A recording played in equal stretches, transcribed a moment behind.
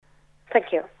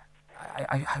Thank you.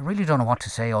 I really don't know what to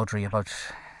say, Audrey, about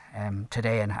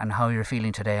today and how you're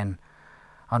feeling today and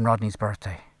on Rodney's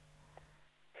birthday.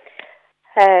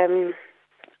 Um,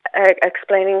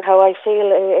 Explaining how I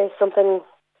feel is something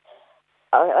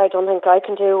I don't think I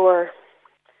can do or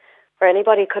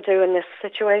anybody could do in this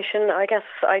situation. I guess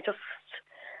I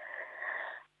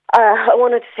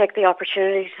wanted to take the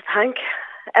opportunity to thank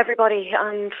everybody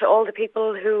and all the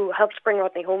people who helped bring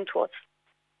Rodney home to us.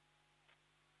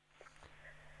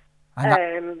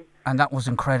 And that was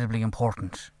incredibly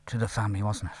important to the family,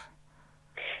 wasn't it?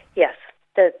 Yes,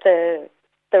 the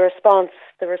response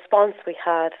we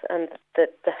had and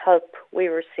the help we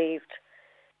received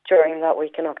during that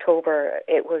week in October,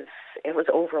 it was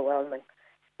overwhelming.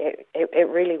 It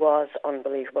really was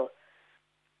unbelievable.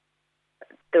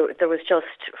 There was just,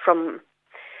 from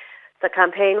the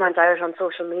campaign went out on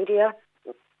social media,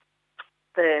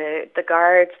 the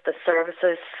guards, the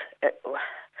services,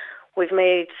 we've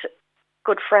made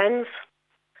good friends.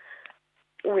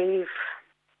 We've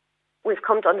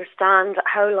come to understand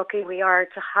how lucky we are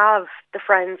to have the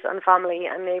friends and family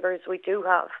and neighbours we do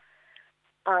have,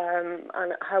 and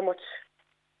how much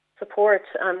support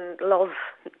and love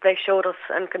they showed us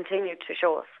and continue to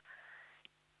show us.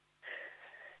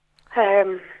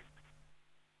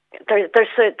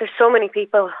 There's so many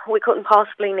people, we couldn't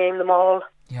possibly name them all.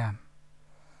 Yeah.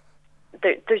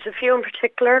 There's a few in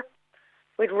particular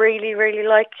we'd really, really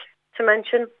like to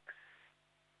mention.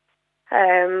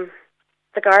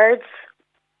 The guards.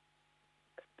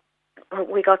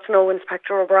 We got to know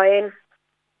Inspector O'Brien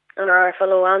and our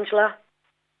fellow Angela.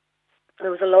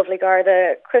 There was a lovely guard,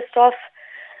 Christoph,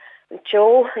 and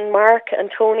Joe, and Mark,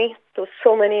 and Tony. There was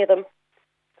so many of them.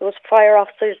 There was fire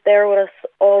officers there with us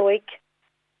all week.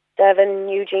 Devin,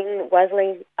 Eugene,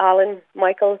 Wesley, Alan,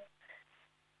 Michael.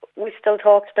 We still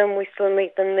talk to them. We still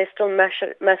meet them. They still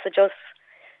message us.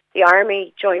 The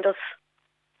army joined us.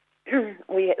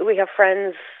 we have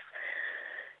friends,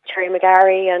 Cherry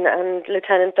McGarry and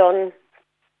Lieutenant Dunn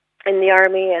in the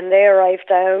army, and they arrived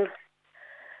down.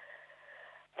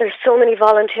 There's so many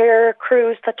volunteer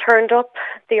crews that turned up.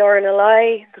 The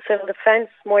RNLI, the Civil Defence,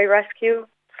 Moy Rescue,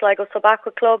 Sligo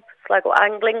Sub-Aqua Club, Sligo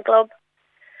Angling Club.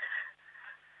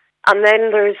 And then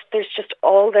there's just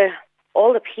all the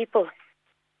people,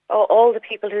 all the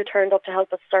people who turned up to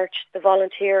help us search, the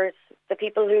volunteers, the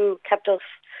people who kept us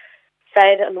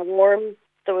fed and warm.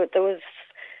 There was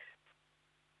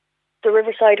the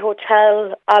Riverside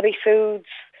Hotel, Abbey Foods,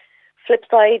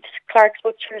 Flipside, Clark's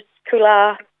Butchers,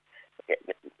 Kula,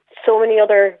 so many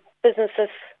other businesses.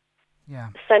 Yeah.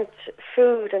 Sent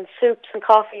food and soups and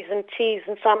coffees and teas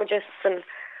and sandwiches, and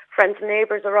friends and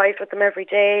neighbours arrived with them every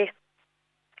day.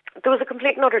 There was a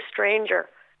complete and utter stranger,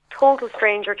 total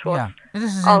stranger to us.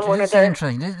 This is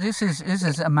interesting. This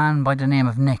is a man by the name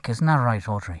of Nick, isn't that right,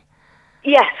 Audrey?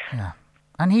 Yes. Yeah.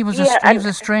 And he was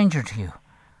a stranger to you.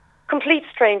 Complete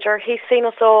stranger. He's seen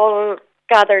us all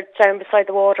gathered down beside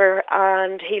the water,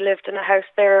 and he lived in a house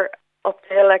there up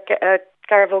the hill at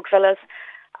Garavogue Villas.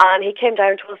 And he came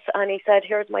down to us and he said,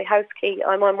 "Here's my house key.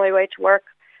 I'm on my way to work.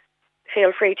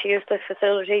 Feel free to use the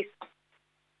facilities."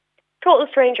 Total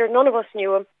stranger. None of us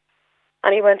knew him.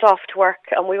 And he went off to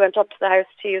work, and we went up to the house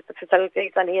to use the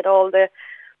facilities, and he had all the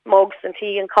mugs and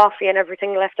tea and coffee and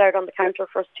everything left out on the counter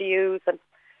for us to use. And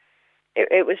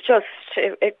it was just,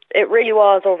 it really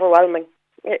was overwhelming,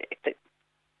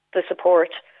 the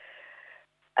support.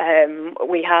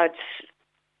 We had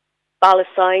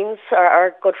ballast signs.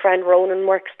 Our good friend Ronan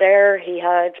works there. He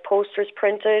had posters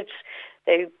printed.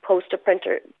 They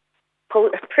printed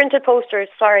posters,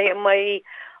 in my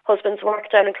husband's work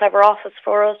down in Clever Office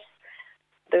for us.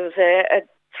 There was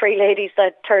three ladies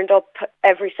that turned up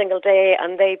every single day,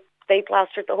 and they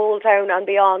plastered the whole town and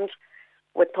beyond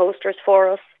with posters for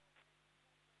us.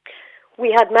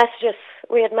 We had messages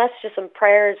and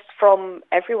prayers from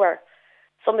everywhere.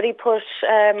 Somebody put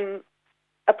a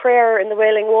prayer in the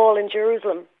Wailing Wall in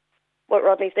Jerusalem with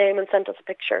Rodney's name and sent us a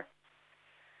picture.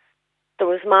 There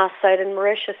was mass said in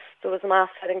Mauritius. There was mass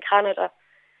said in Canada.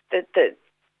 It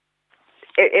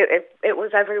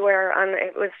was everywhere, and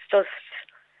it was just,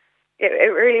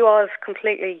 it really was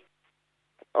completely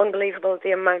unbelievable,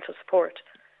 the amount of support.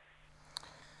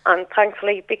 And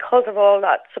thankfully, because of all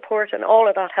that support and all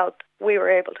of that help, we were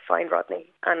able to find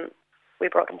Rodney, and we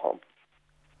brought him home.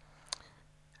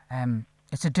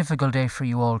 It's a difficult day for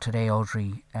you all today,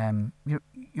 Audrey.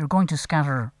 You're going to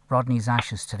scatter Rodney's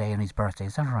ashes today on his birthday,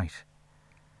 is that right?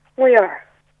 We are.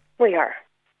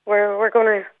 We're going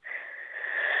to.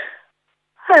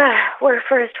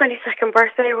 For his 22nd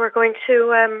birthday, we're going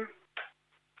to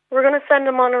send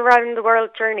him on a round the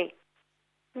world journey.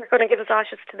 We're going to give his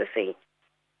ashes to the sea.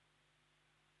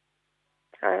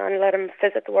 and let him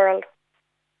visit the world.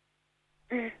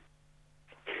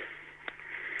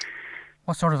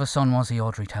 What sort of a son was he,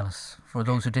 Audrey? Tell us, for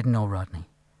those who didn't know Rodney.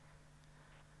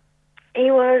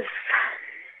 He was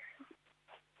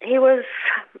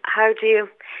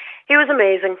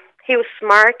amazing. He was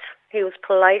smart. He was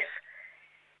polite.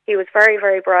 He was very,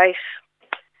 very bright.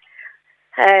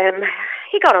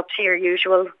 He got up to your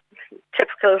usual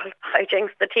typical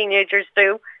hijinks the teenagers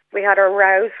do. We had our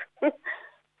rows.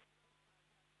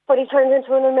 But he turned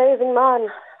into an amazing man,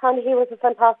 and he was a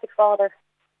fantastic father.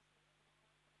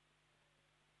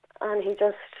 And he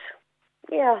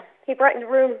brightened the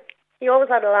room. He always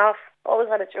had a laugh, always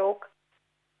had a joke.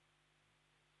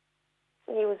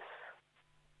 He's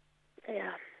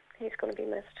going to be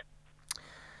missed.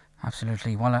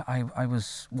 Absolutely. Well, I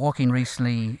was walking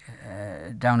recently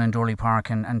down in Dorley Park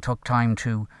and took time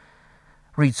to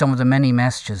read some of the many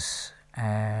messages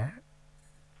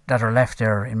that are left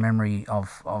there in memory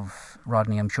of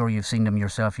Rodney. I'm sure you've seen them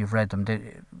yourself, you've read them.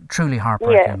 They're truly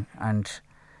heartbreaking and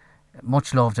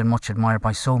much loved and much admired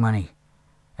by so many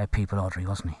people, Audrey,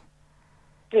 wasn't he?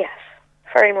 Yes,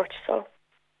 very much so.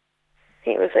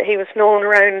 He was known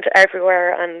around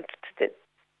everywhere, and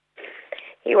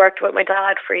he worked with my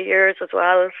dad for years as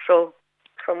well. So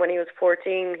from when he was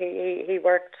 14, he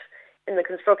worked in the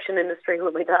construction industry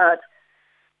with my dad.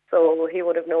 So he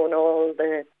would have known all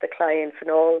the clients and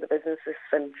all the businesses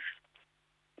and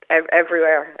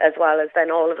everywhere, as well as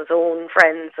then all of his own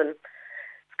friends and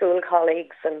school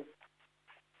colleagues and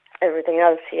everything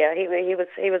else. Yeah, he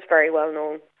was very well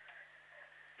known.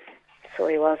 So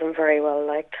he wasn't very well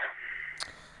liked.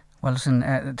 Well, listen,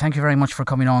 thank you very much for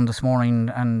coming on this morning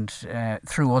and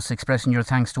through us expressing your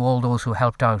thanks to all those who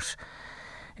helped out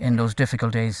in those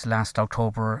difficult days last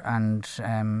October. And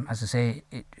as I say,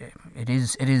 it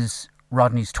is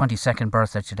Rodney's 22nd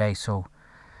birthday today, so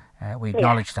we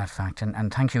acknowledge that fact.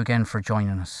 And thank you again for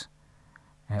joining us,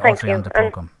 Audrey, on the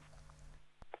programme.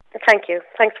 Thank you.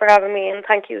 Thanks for having me, and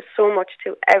thank you so much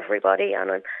to everybody. And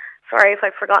I'm sorry if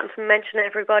I've forgotten to mention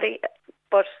everybody,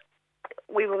 but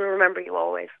we will remember you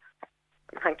always.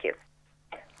 Thank you.